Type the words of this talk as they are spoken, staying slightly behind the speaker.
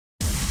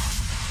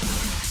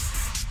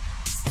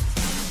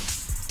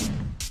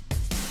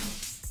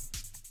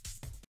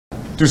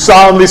do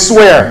solemnly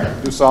swear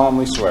do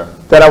solemnly swear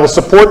that I will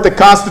support the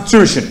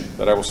Constitution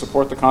that I will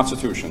support the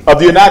Constitution of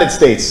the United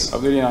States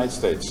of the United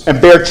States and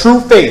bear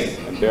true faith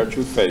and bear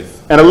true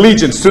faith and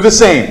allegiance to the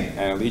same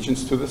and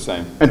allegiance to the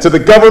same and to the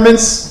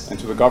governments and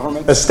to the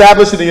government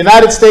established in the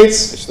United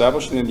States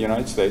established in the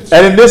United States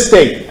and in this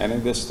state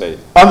state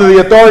under the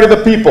authority of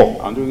the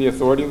people. under the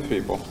authority of the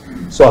people.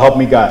 So help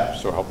me God.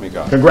 So help me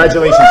God.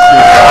 Congratulations to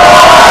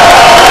you.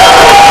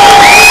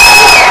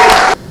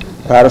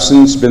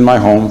 Paterson's been my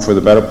home for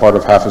the better part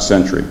of half a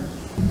century.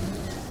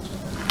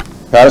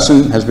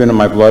 Paterson has been in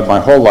my blood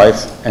my whole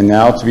life, and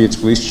now to be its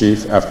police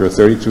chief after a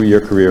 32-year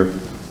career,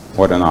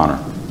 what an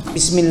honor.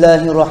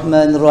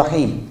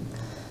 Bismillahirrahmanirrahim.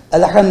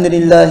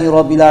 Elhamdülillahi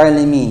Rabbil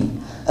alemin.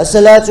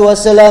 Esselatu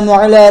vesselamu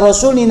ala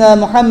Resulina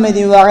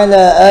Muhammedin ve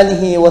ala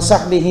alihi ve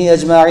sahbihi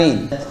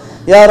ecma'in.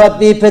 Ya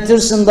Rabbi,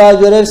 Paterson'da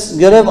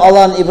görev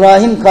alan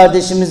İbrahim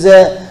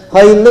kardeşimize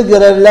hayırlı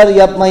görevler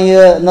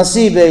yapmayı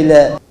nasip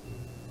eyle.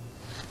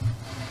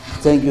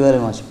 Thank you very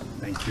much.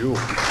 Thank you.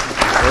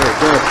 Very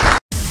good.